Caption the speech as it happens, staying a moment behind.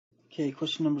Okay,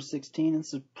 question number 16.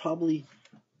 This is probably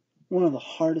one of the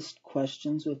hardest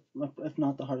questions, if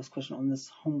not the hardest question on this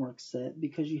homework set,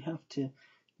 because you have to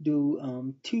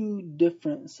do two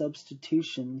different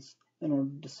substitutions in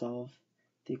order to solve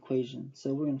the equation.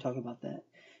 So we're going to talk about that. It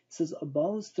says a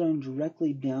ball is thrown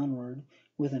directly downward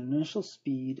with an initial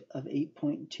speed of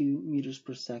 8.2 meters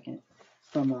per second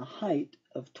from a height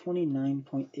of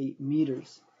 29.8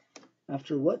 meters.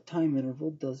 After what time interval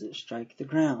does it strike the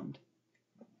ground?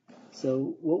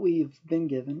 So what we've been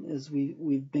given is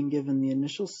we've been given the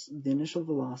initial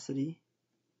velocity,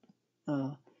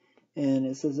 and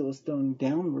it says it was thrown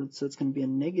downward, so it's going to be a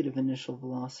negative initial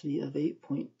velocity of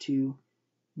 8.2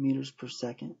 meters per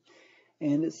second.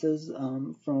 And it says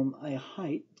from a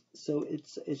height, so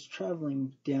it's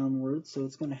traveling downward, so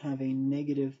it's going to have a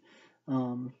negative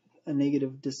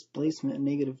displacement, a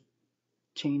negative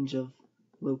change of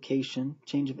location,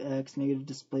 change of x, negative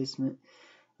displacement.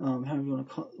 However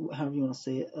you want to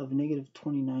say it, of negative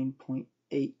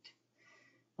 29.8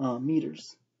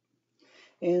 meters.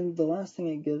 And the last thing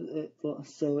it gives,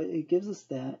 it gives us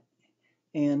that,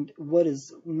 and what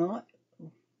is not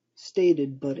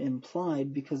stated but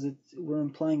implied, because we're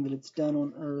implying that it's done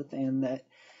on Earth and that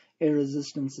air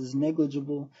resistance is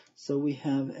negligible, so we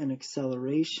have an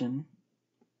acceleration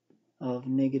of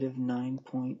negative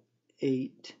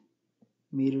 9.8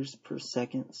 meters per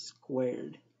second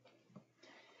squared.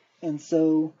 And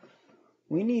so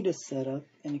we need to set up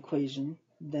an equation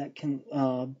that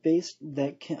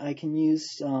I can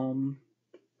use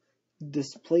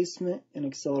displacement and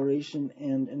acceleration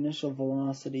and initial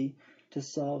velocity to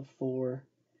solve for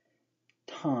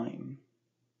time.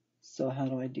 So how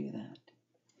do I do that?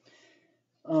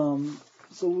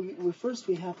 So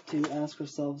we have to ask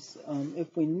ourselves,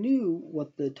 if we knew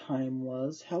what the time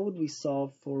was, how would we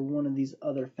solve for one of these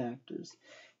other factors?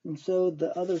 And so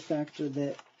the other factor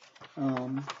that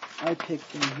I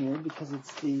picked in here, because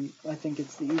I think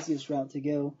it's the easiest route to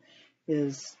go,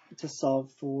 is to solve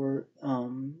for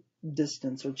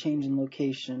distance or change in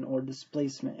location or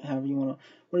displacement, whatever you want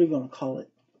to call it.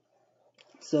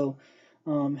 So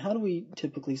how do we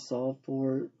typically solve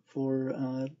for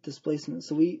displacement?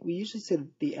 So we usually say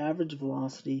that the average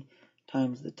velocity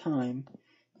times the time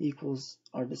equals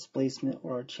our displacement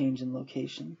or our change in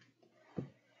location.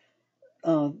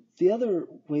 The other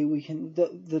way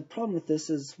the problem with this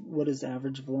is, what is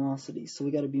average velocity? So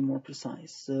we got to be more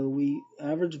precise. So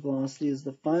average velocity is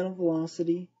the final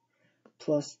velocity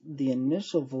plus the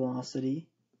initial velocity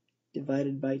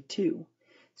divided by 2.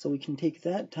 So we can take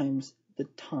that times the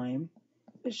time.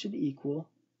 It should equal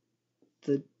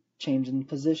the change in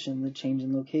position, the change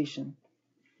in location,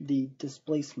 the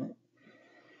displacement.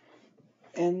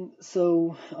 And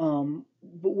so,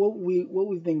 but what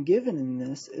we've been given in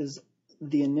this is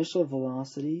the initial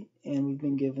velocity, and we've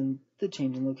been given the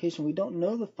change in location. We don't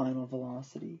know the final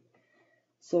velocity.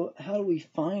 So how do we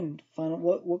find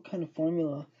what kind of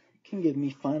formula can give me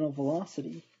final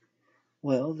velocity?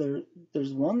 Well,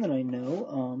 there's one that I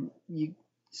know. You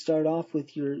start off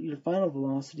with your final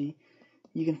velocity.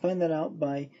 You can find that out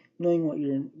by knowing what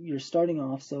you're starting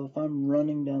off. So if I'm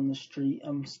running down the street,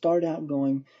 I'm start out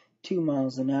going 2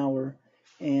 miles an hour,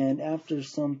 and after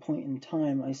some point in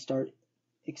time I start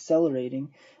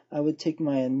accelerating. I would take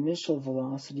my initial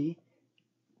velocity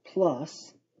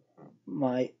plus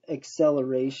my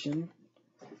acceleration,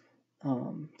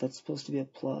 that's supposed to be a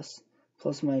plus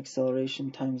my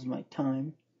acceleration times my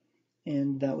time,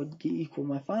 and that would equal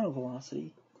my final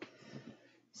velocity.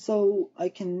 So I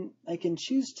can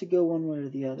choose to go one way or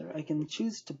the other. I can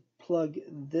choose to plug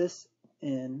this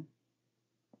in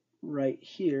right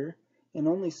here and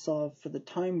only solve for the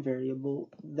time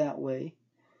variable that way,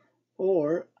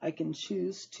 or I can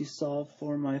choose to solve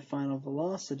for my final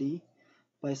velocity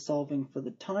by solving for the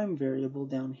time variable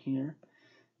down here,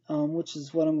 which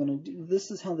is what I'm going to do. This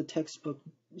is how the textbook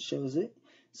shows it.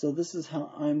 So this is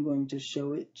how I'm going to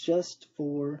show it, just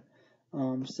for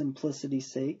simplicity's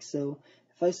sake. So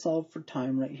if I solve for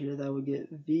time right here, that would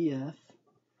get VF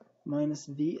minus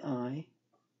VI,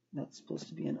 that's supposed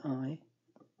to be an I,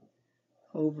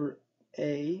 over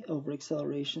A over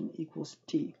acceleration equals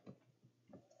T.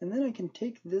 And then I can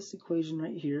take this equation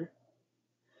right here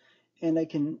and I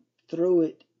can throw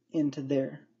it into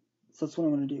there. So that's what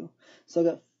I'm going to do. So I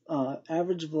got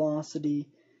average velocity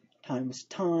times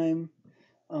time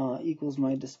equals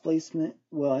my displacement.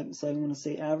 So I'm going to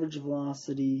say average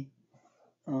velocity,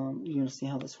 you're going to see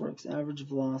how this works. Average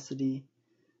velocity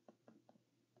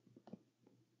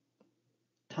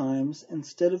times,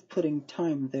 instead of putting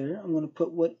time there, I'm going to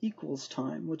put what equals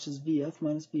time, which is VF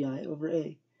minus VI over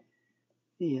A.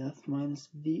 VF minus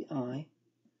VI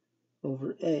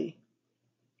over A.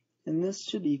 and this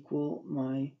should equal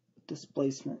my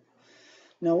displacement.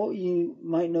 Now what you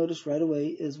might notice right away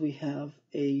is we have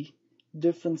a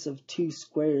difference of two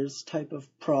squares type of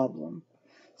problem.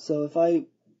 So if I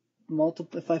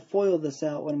FOIL this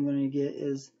out, what I'm going to get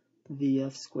is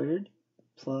VF squared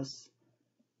plus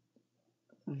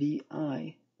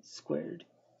VI squared.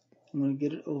 I'm going to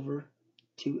get it over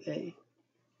 2A.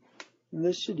 And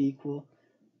this should equal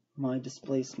my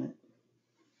displacement.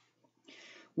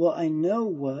 Well, I know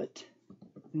what,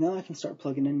 now I can start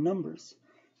plugging in numbers,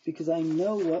 because I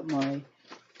know what my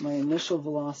initial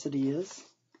velocity is,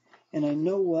 and I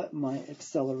know what my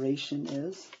acceleration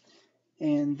is,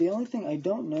 and the only thing I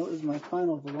don't know is my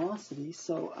final velocity,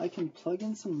 so I can plug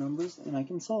in some numbers and I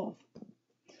can solve.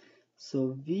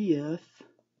 So VF,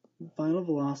 final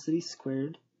velocity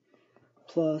squared,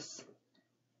 plus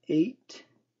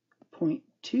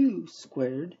 8.2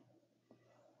 squared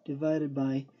divided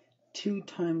by 2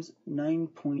 times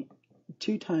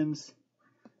 9.2 times,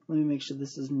 let me make sure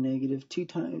this is negative, 2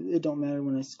 times, it don't matter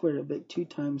when I square it, but 2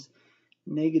 times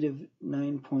negative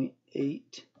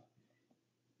 9.8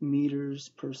 meters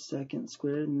per second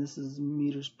squared, and this is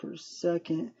meters per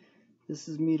second, this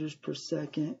is meters per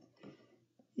second,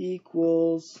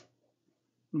 equals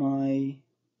my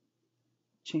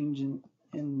change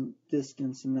in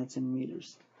distance, and that's in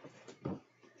meters.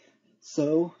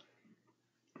 So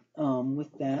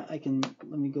with that,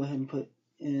 let me go ahead and put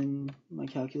in my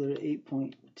calculator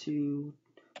 8.2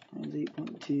 times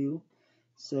 8.2.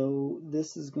 So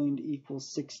this is going to equal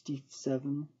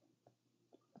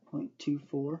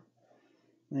 67.24.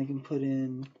 And I can put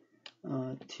in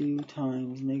 2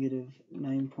 times negative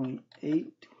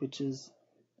 9.8, which is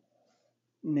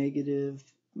negative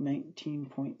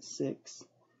 19.6.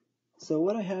 So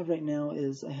what I have right now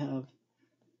is I have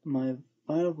my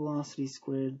final velocity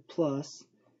squared plus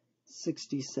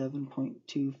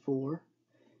 67.24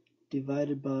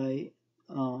 divided by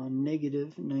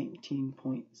negative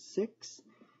 19.6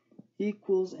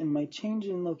 equals, and my change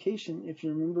in location, if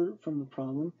you remember from the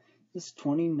problem, is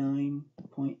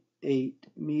 29.8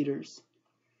 meters.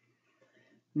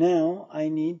 Now I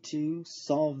need to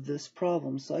solve this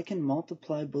problem, so I can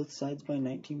multiply both sides by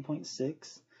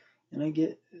 19.6, and I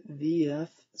get VF,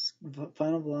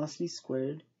 final velocity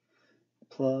squared,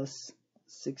 plus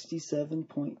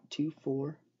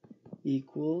 67.24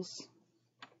 equals,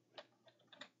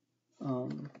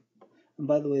 and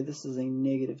by the way, this is a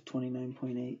negative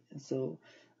 29.8, so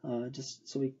just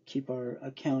so we keep our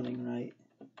accounting right.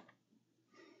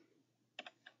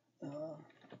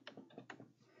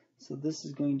 So this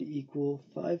is going to equal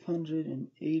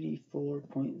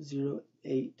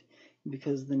 584.08,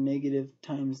 because the negative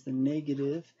times the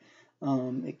negative,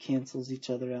 it cancels each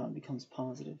other out and becomes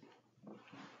positive.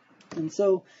 And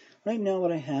so right now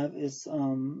what I have is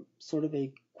sort of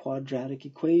a quadratic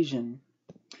equation.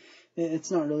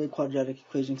 It's not really a quadratic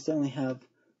equation because I only have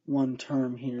one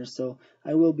term here, so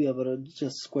I will be able to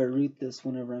just square root this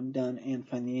whenever I'm done and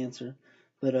find the answer.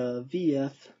 But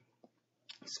VF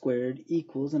squared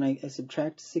equals, and I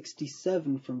subtract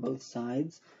 67 from both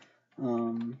sides,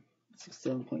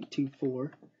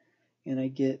 67.24, and I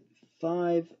get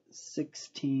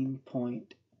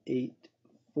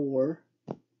 516.84.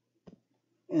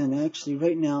 And actually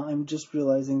right now I'm just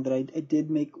realizing that I did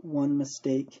make one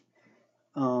mistake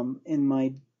in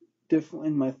my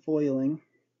foiling.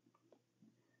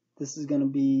 This is going to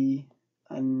be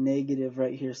a negative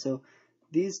right here, so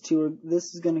these two are,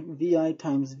 this is going to, VI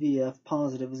times VF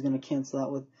positive is going to cancel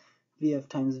out with VF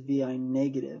times VI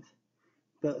negative.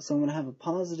 But so I'm going to have a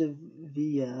positive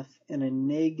VF and a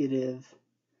negative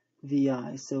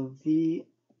VI. So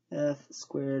VF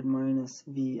squared minus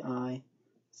VI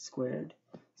squared.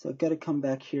 So I've got to come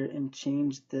back here and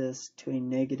change this to a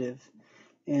negative.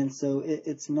 And so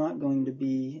it's not going to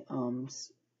be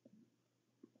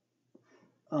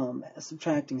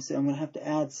subtracting, so I'm going to have to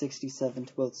add 67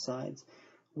 to both sides,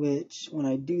 which when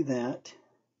I do that,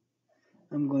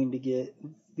 I'm going to get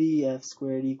VF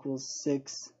squared equals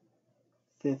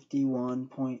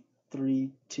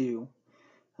 651.32.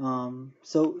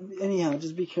 So anyhow,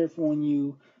 just be careful when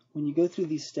you go through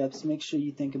these steps. Make sure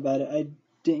you think about it. I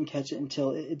didn't catch it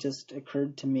until it just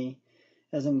occurred to me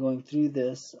as I'm going through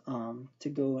this to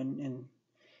go and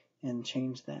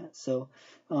change that. So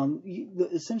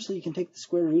essentially you can take the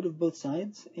square root of both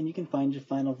sides and you can find your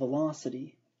final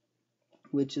velocity,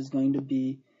 which is going to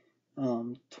be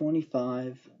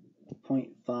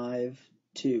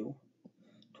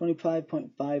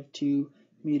 25.52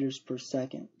 meters per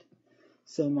second.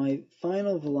 So my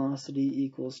final velocity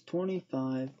equals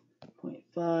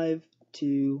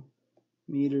 25.52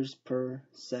 meters per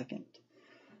second.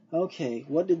 Okay,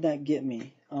 what did that get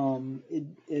me?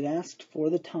 it asked for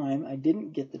the time. I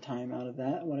didn't get the time out of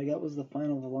that. What I got was the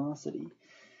final velocity.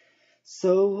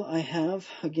 So I have,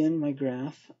 again, my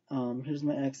graph. Here's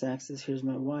my x-axis, here's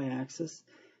my y-axis.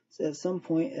 So at some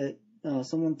point,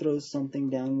 someone throws something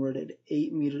downward at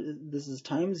 8 meters. This is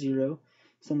time 0.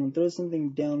 Someone throws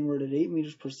something downward at 8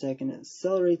 meters per second. It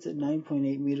accelerates at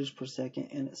 9.8 meters per second,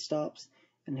 and it stops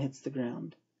and hits the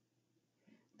ground.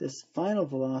 This final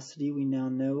velocity we now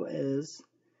know is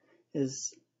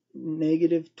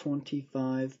negative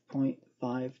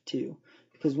 25.52.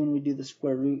 Because when we do the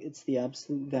square root, it's the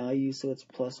absolute value, so it's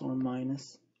plus or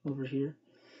minus over here.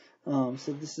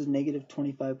 So this is negative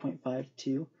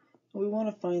 25.52. We want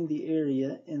to find the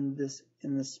area in this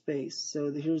space.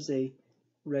 So here's a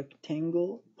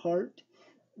rectangle part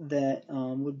that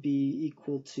would be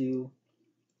equal to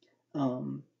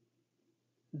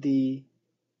the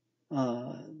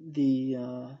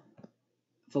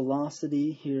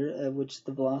velocity here, which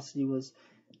the velocity was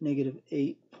negative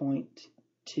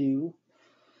 8.2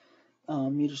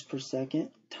 meters per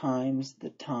second times the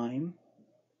time.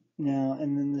 Now,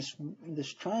 and then this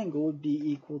triangle would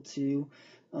be equal to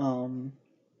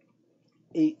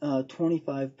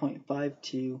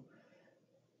 25.52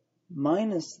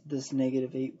 minus this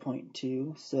negative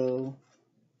 8.2. So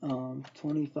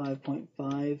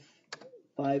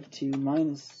 25.52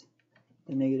 minus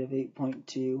the negative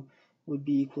 8.2 would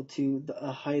be equal to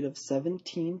a height of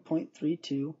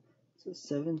 17.32. So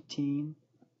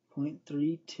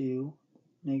 17.32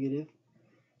 negative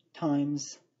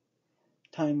times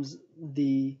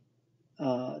the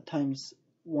times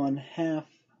 1/2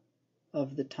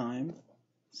 of the time.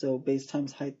 So base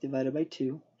times height divided by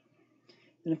 2.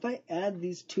 And if I add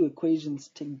these two equations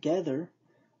together,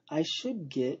 I should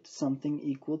get something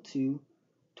equal to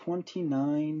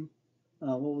 29.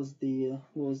 What was the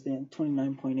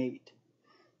 29.8?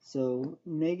 So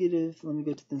negative. Let me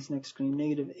go to this next screen.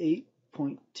 Negative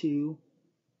 8.2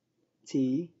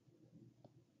 t.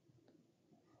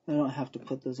 I don't have to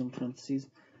put those in parentheses.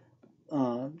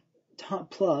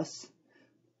 Plus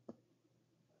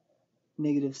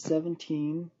negative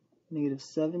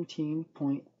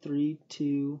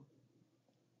 17.32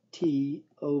 t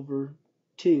over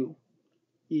 2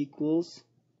 equals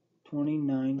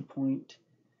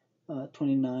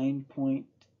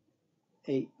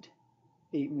 29.8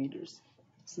 meters.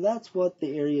 So that's what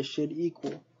the area should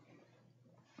equal.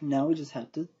 Now we just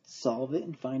have to solve it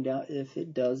and find out if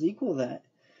it does equal that.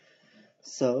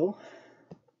 So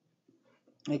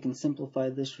I can simplify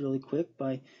this really quick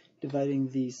by dividing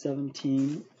the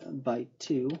 17 by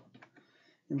 2.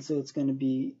 And so it's going to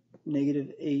be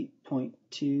negative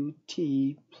 8.2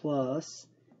 t plus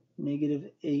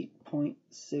negative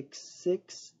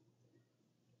 8.66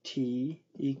 t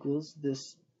equals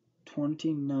this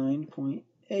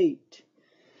 29.8.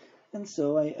 And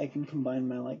so I can combine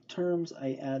my like terms.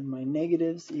 I add my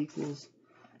negatives equals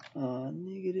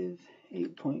negative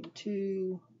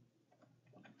 8.2.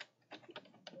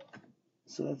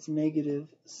 So that's negative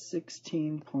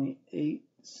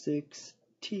 16.86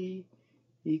 t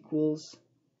equals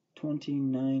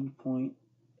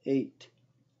 29.8.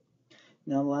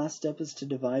 Now the last step is to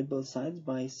divide both sides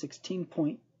by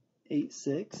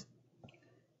 16.86.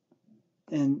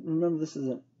 And remember, this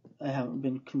is I haven't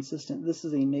been consistent. This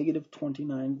is a negative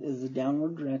 29, is a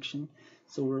downward direction.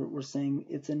 So we're saying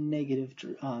it's a negative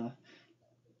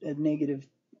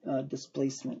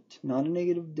displacement, not a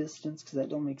negative distance, because that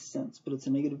don't make sense, but it's a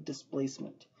negative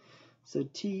displacement. So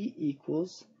t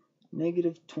equals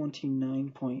negative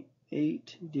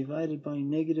 29.8 divided by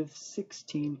negative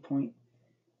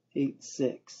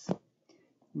 16.86,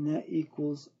 and that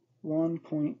equals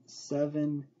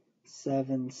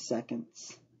 1.77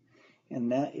 seconds.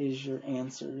 And that is your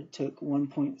answer. It took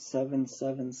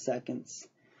 1.77 seconds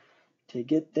to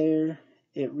get there.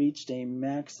 It reached a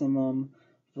maximum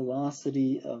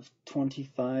velocity of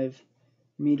 25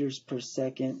 meters per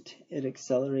second. It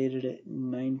accelerated at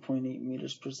 9.8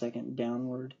 meters per second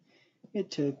downward.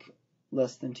 It took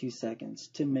less than 2 seconds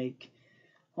to make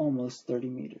almost 30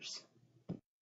 meters.